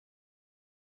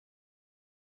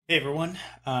Hey everyone,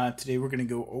 today we're going to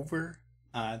go over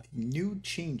the new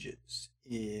changes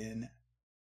in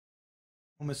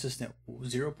Home Assistant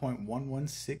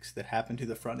 0.116 that happened to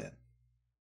the front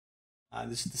end.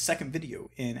 This is the second video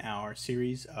in our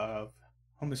series of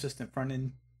Home Assistant front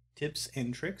end tips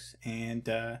and tricks, and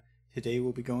today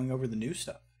we'll be going over the new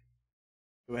stuff.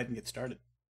 Go ahead and get started.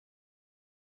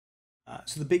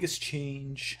 So the biggest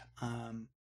change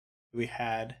we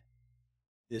had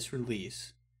this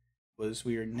release was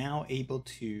we are now able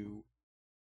to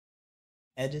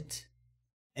edit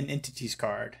an entities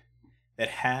card that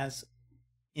has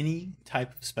any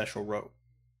type of special row.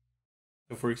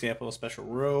 So for example, a special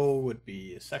row would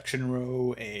be a section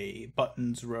row, a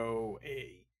buttons row,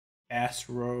 a cast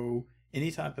row, any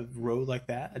type of row like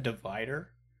that, a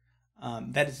divider.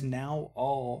 That is now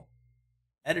all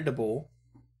editable,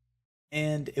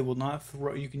 and it will not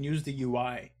throw. You can use the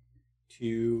UI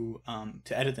to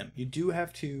edit them. You do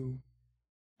have to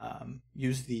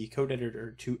use the code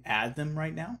editor to add them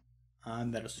right now.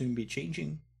 That'll soon be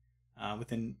changing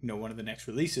within one of the next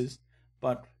releases,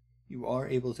 but you are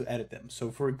able to edit them.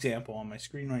 So for example, on my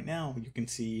screen right now, you can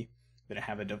see that I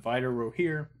have a divider row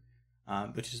here,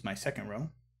 which is my second row,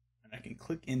 and I can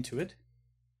click into it.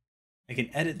 I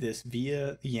can edit this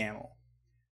via the YAML.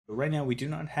 So right now we do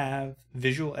not have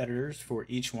visual editors for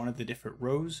each one of the different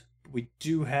rows, but we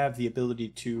do have the ability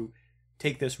to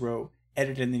take this row,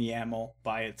 edit in the YAML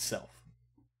by itself.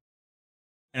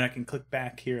 And I can click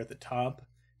back here at the top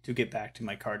to get back to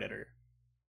my card editor.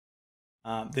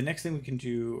 The next thing we can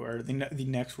do, or the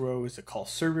next row, is a call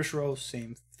service row.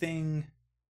 Same thing.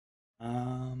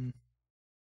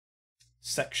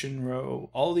 Section row.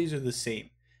 All these are the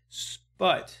same,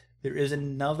 but there is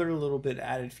another little bit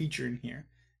added feature in here.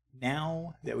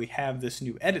 Now that we have this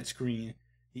new edit screen,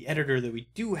 the editor that we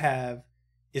do have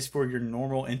is for your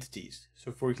normal entities.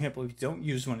 So for example, if you don't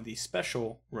use one of these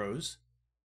special rows,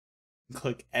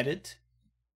 click edit,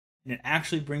 and it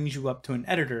actually brings you up to an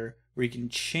editor where you can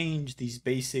change these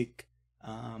basic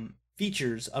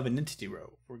features of an entity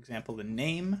row. For example, the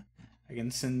name. I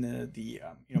can send the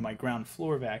my ground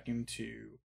floor vacuum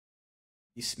to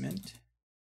basement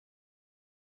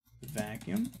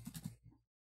vacuum,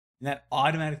 and that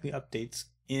automatically updates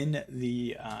in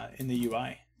the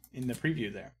UI in the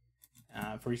preview there.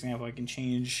 For example, I can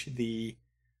change the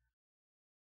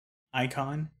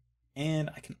icon, and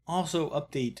I can also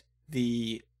update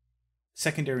the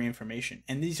secondary information.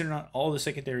 And these are not all the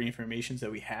secondary informations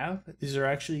that we have. These are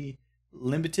actually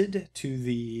limited to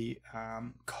the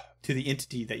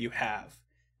entity that you have.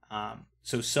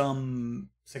 So some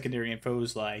secondary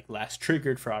infos like last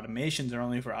triggered for automations are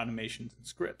only for automations and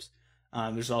scripts.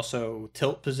 There's also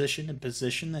tilt position and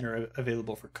position that are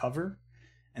available for cover.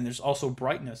 And there's also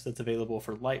brightness that's available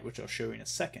for light, which I'll show you in a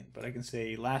second. But I can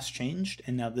say last changed,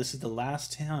 and now this is the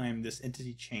last time this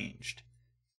entity changed.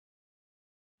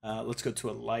 Let's go to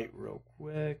a light real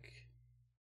quick.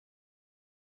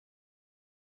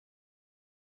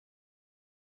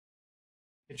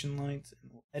 Kitchen lights,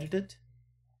 and we'll edit it.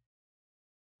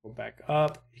 Go back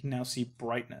up. You can now see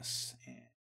brightness. And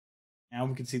now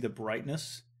we can see the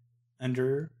brightness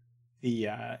under the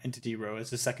entity row as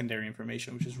the secondary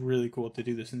information, which is really cool to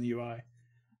do this in the UI.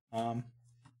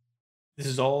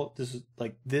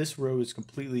 This row is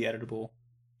completely editable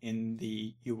in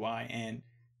the UI, and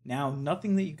now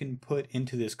nothing that you can put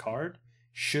into this card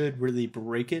should really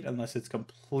break it unless it's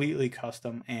completely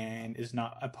custom and is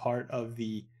not a part of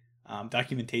the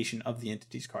documentation of the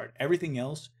entities card. Everything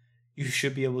else you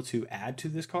should be able to add to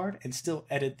this card and still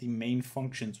edit the main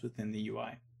functions within the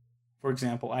UI. For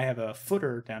example, I have a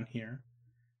footer down here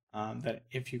that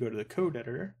if you go to the code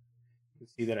editor, you can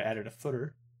see that I added a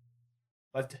footer,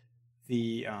 but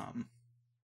the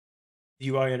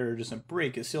UI editor doesn't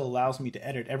break. It still allows me to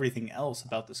edit everything else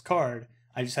about this card.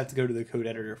 I just have to go to the code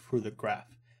editor for the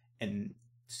graph. And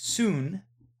soon,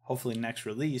 hopefully next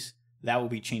release, that will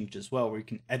be changed as well, where you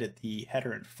can edit the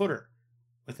header and footer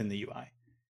within the UI.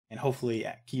 And hopefully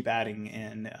keep adding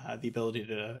in the ability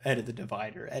to edit the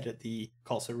divider, edit the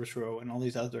call service row, and all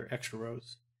these other extra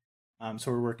rows.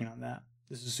 So we're working on that.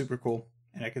 This is super cool,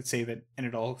 and I could save it, and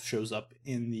it all shows up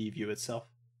in the view itself.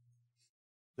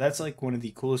 That's like one of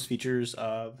the coolest features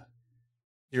of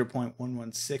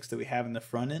 0.116 that we have in the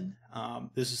front end.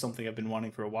 This is something I've been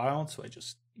wanting for a while, so I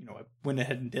just I went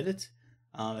ahead and did it.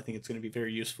 I think it's going to be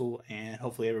very useful, and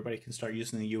hopefully everybody can start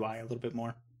using the UI a little bit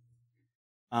more.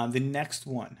 The next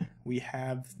one, we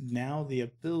have now the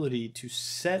ability to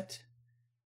set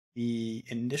the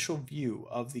initial view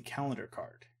of the calendar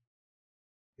card.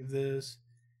 Give this,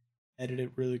 edit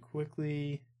it really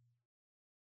quickly,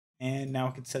 and now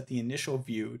I can set the initial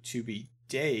view to be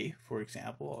day, for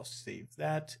example, I'll save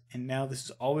that. And now this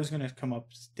is always going to come up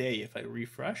as day. If I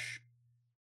refresh,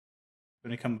 it's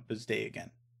going to come up as day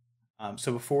again.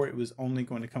 So before it was only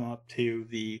going to come up to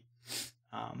the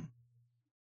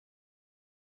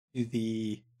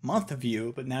month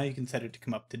view, but now you can set it to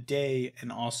come up to day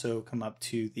and also come up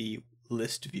to the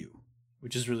list view,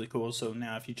 which is really cool. So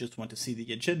now if you just want to see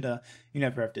the agenda, you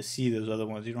never have to see those other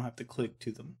ones. You don't have to click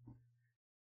to them.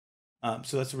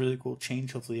 So that's a really cool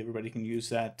change. Hopefully everybody can use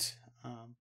that.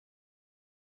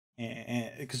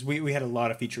 And because we had a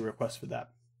lot of feature requests for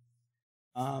that.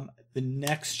 The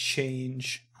next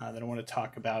change that I want to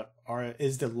talk about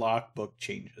is the logbook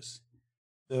changes.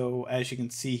 So as you can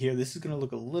see here, this is going to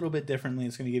look a little bit differently.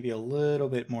 It's going to give you a little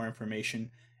bit more information.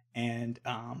 And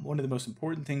one of the most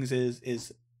important things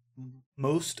is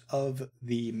most of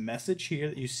the message here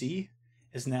that you see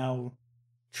is now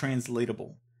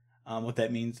translatable. What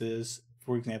that means is,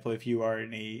 for example, if you are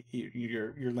in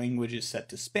your language is set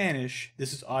to Spanish,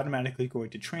 this is automatically going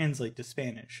to translate to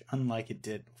Spanish, unlike it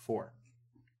did before.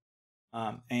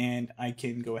 And I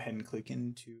can go ahead and click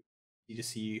into to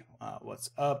see what's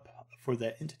up for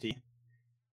that entity.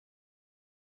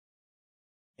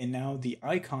 And now the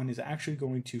icon is actually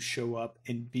going to show up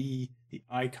and be the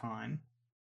icon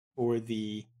for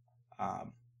the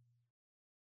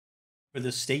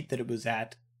state that it was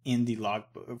at in the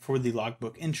logbook for the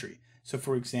logbook entry. So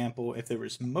for example, if there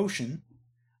was motion,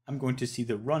 I'm going to see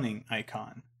the running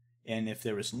icon. And if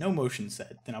there was no motion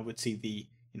set, then I would see the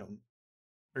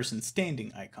person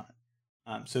standing icon.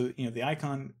 So the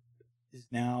icon is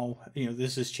now,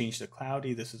 this has changed to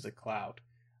cloudy. This is a cloud.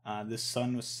 This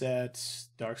sun was set.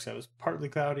 Dark sky was partly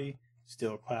cloudy,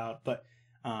 still a cloud. But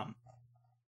the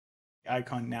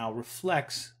icon now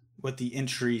reflects what the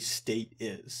entry state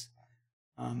is.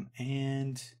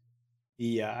 And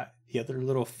the other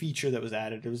little feature that was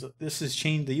added, this has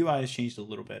changed. The UI has changed a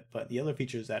little bit, but the other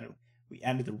feature is that we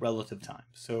added the relative time.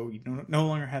 So you no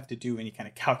longer have to do any kind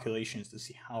of calculations to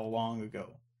see how long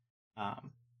ago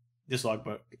this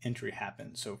logbook entry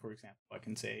happened. So for example, I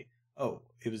can say, oh,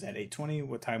 it was at 8:20.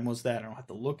 What time was that? I don't have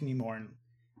to look anymore. And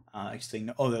I can say,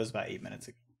 oh, that was about 8 minutes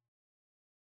ago.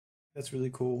 That's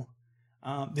really cool.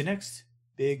 The next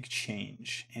big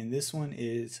change, and this one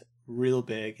is real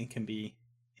big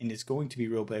and is going to be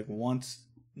real big once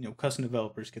custom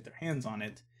developers get their hands on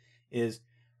it, is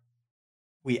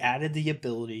we added the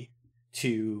ability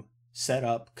to set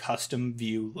up custom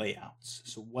view layouts.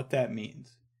 So what that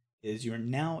means is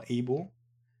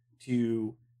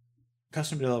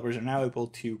custom developers are now able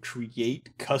to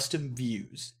create custom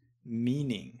views,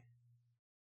 meaning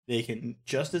they can,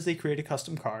 just as they create a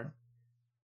custom card,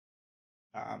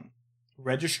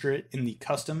 register it in the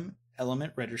custom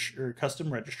element registry,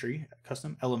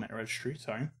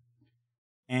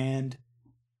 and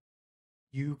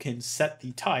you can set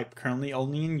the type, currently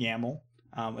only in YAML,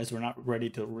 as we're not ready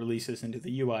to release this into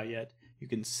the UI yet. You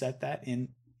can set that in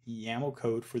YAML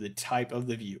code for the type of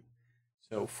the view.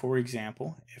 So for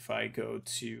example, if I go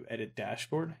to edit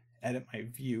dashboard, edit my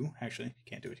view, actually, you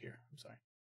can't do it here, I'm sorry. I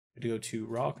have to go to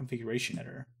raw configuration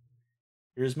editor.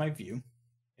 Here's my view.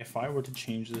 If I were to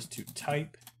change this to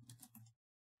type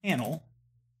panel,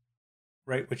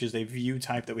 right, which is a view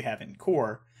type that we have in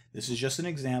core, this is just an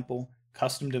example.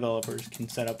 Custom developers can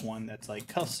set up one that's like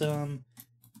custom,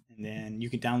 and then you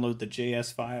can download the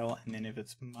JS file, and then if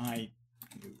it's my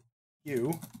new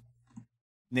view,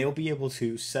 they'll be able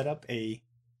to set up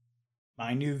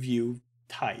my new view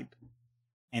type,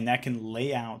 and that can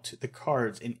lay out the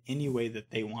cards in any way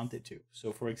that they want it to.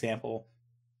 So for example,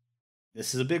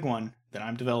 this is a big one that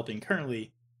I'm developing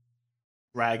currently,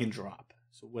 drag and drop.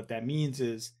 So what that means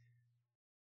is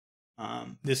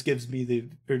this gives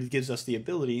us the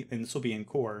ability, and this will be in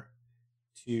core,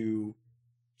 to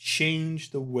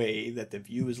change the way that the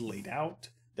view is laid out,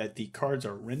 that the cards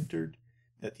are rendered,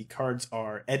 that the cards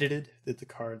are edited, that the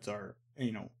cards are,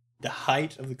 the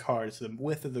height of the cards, the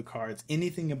width of the cards,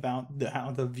 anything about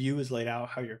how the view is laid out,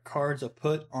 how your cards are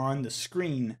put on the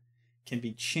screen can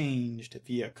be changed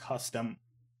via custom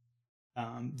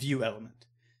view element.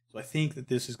 So I think that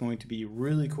this is going to be a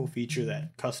really cool feature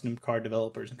that custom card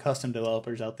developers and custom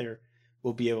developers out there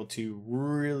will be able to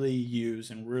really use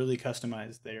and really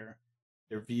customize their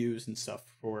views and stuff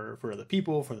for other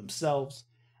people, for themselves,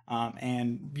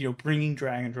 and bringing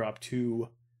drag and drop to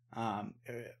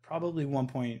probably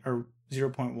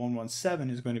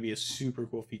 0.117 is going to be a super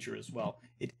cool feature as well.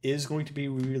 It is going to be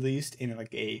released in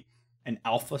like an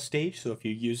alpha stage, so if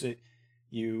you use it,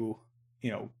 you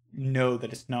know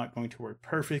that it's not going to work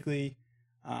perfectly.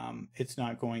 It's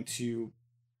not going to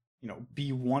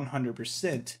be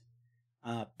 100%,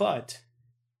 but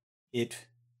it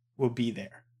will be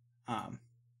there.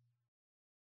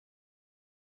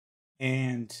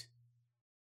 And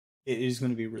it is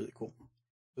going to be really cool.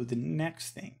 So the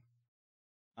next thing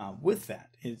with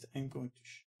that is I'm going to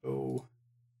show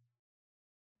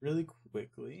really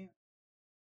quickly.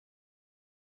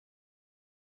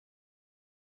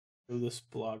 Show this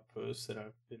blog post that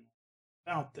I've been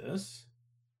about this.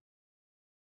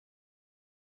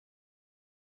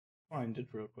 Find it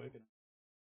real quick.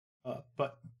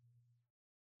 But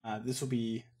this will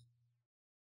be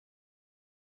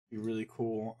really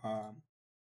cool.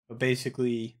 But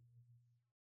basically,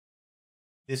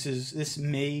 this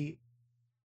may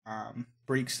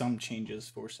break some changes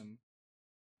for some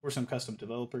custom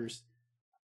developers.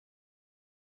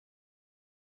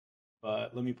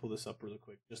 But let me pull this up really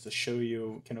quick just to show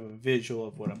you kind of a visual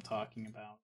of what I'm talking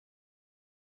about.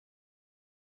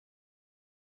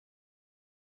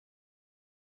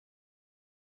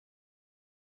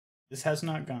 This has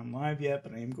not gone live yet,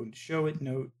 but I am going to show it.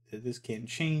 Note that this can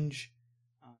change.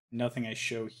 Nothing I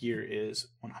show here is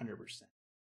 100%.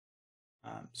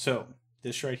 So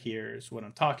this right here is what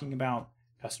I'm talking about.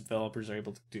 Custom developers are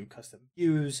able to do custom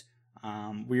views.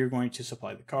 We are going to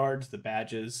supply the cards, the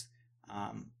badges,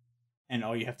 and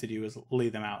all you have to do is lay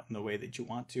them out in the way that you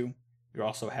want to. You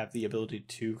also have the ability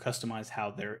to customize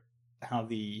how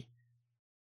the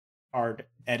card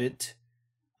edit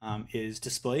is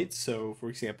displayed. So, for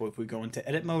example, if we go into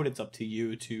edit mode, it's up to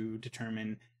you to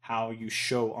determine how you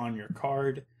show on your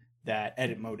card that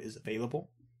edit mode is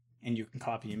available, and you can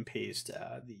copy and paste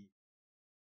the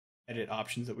edit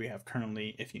options that we have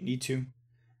currently if you need to,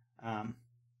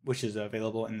 which is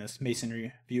available in this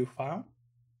masonry view file.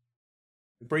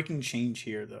 The breaking change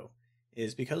here, though,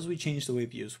 is because we changed the way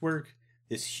views work,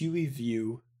 this Huey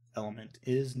view element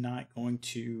is not going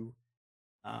to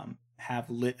have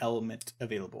lit element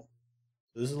available.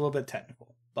 So this is a little bit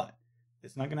technical, but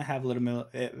it's not going to have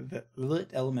lit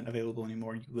element available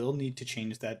anymore. You will need to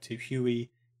change that to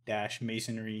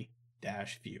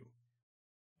Huey-masonry-view.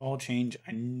 All change.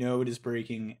 I know it is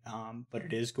breaking, but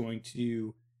it is going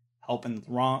to help in the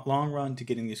long run to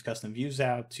getting these custom views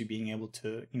out, to being able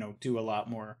to do a lot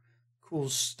more cool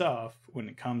stuff when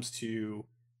it comes to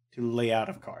layout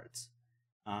of cards.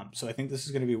 So I think this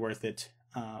is going to be worth it.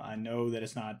 I know that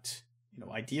it's not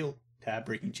ideal to have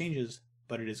breaking changes,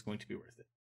 but it is going to be worth it.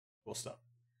 Cool stuff.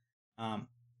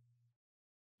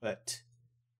 But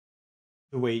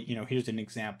the way here's an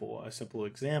example, a simple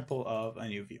example of a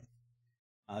new view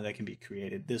that can be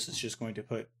created. This is just going to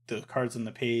put the cards on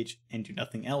the page and do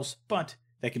nothing else, but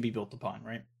that can be built upon,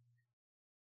 right?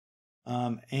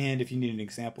 And if you need an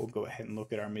example, go ahead and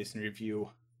look at our masonry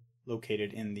view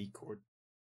located in the core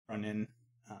front-end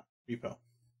repo.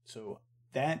 So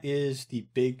that is the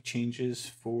big changes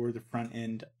for the front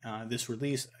end this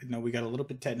release. I know we got a little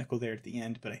bit technical there at the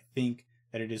end, but I think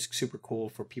that it is super cool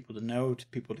for people to know, to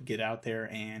people to get out there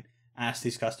and ask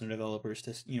these custom developers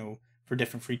to for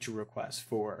different feature requests,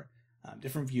 for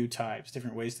different view types,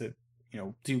 different ways to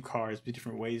do cards,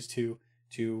 different ways to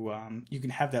you can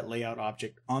have that layout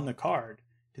object on the card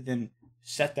to then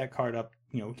set that card up.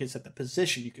 You can set the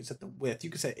position, you can set the width, you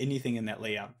can set anything in that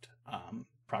layout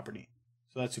property.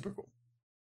 So that's super cool.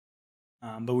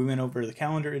 But we went over the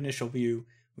calendar initial view,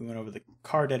 we went over the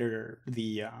card editor,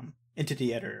 the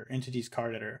entity editor, entities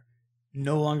card editor.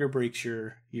 No longer breaks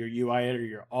your UI editor.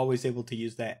 You're always able to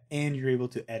use that, and you're able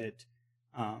to edit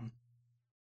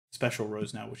special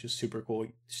rows now, which is super cool.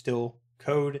 Still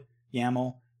code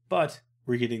YAML, but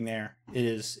we're getting there. It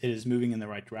is moving in the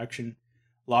right direction.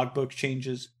 Logbook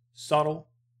changes, subtle,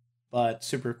 but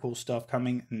super cool stuff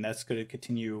coming, and that's going to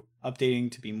continue updating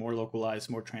to be more localized,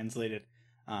 more translated.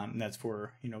 And that's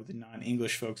for the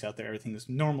non-English folks out there. Everything is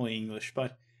normally English,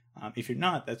 but if you're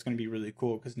not, that's going to be really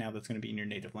cool, because now that's going to be in your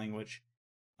native language.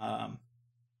 And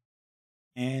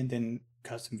then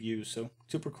custom views. So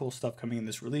super cool stuff coming in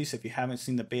this release. If you haven't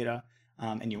seen the beta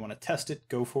and you want to test it,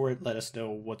 go for it. Let us know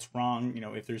what's wrong,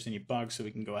 if there's any bugs, so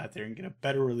we can go out there and get a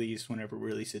better release whenever we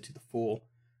release it to the full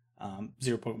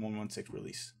 0.116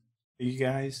 release. For you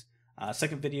guys,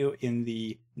 second video in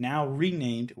the now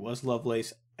renamed Was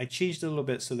Lovelace. I changed it a little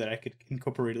bit so that I could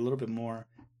incorporate a little bit more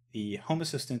the Home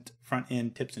Assistant front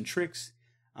end tips and tricks,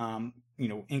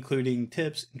 including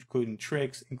tips, including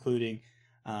tricks, including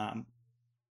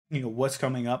what's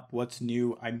coming up, what's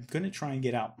new. I'm going to try and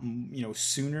get out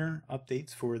sooner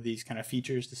updates for these kind of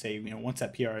features to say, once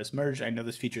that PR is merged, I know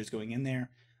this feature is going in there,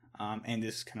 and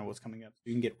this is kind of what's coming up. So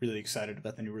you can get really excited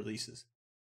about the new releases.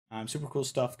 Super cool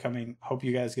stuff coming. Hope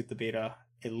you guys get the beta,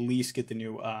 at least get the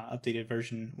new updated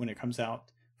version when it comes out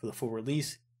for the full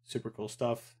release. Super cool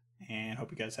stuff, and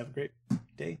hope you guys have a great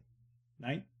day,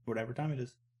 night, whatever time it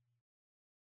is.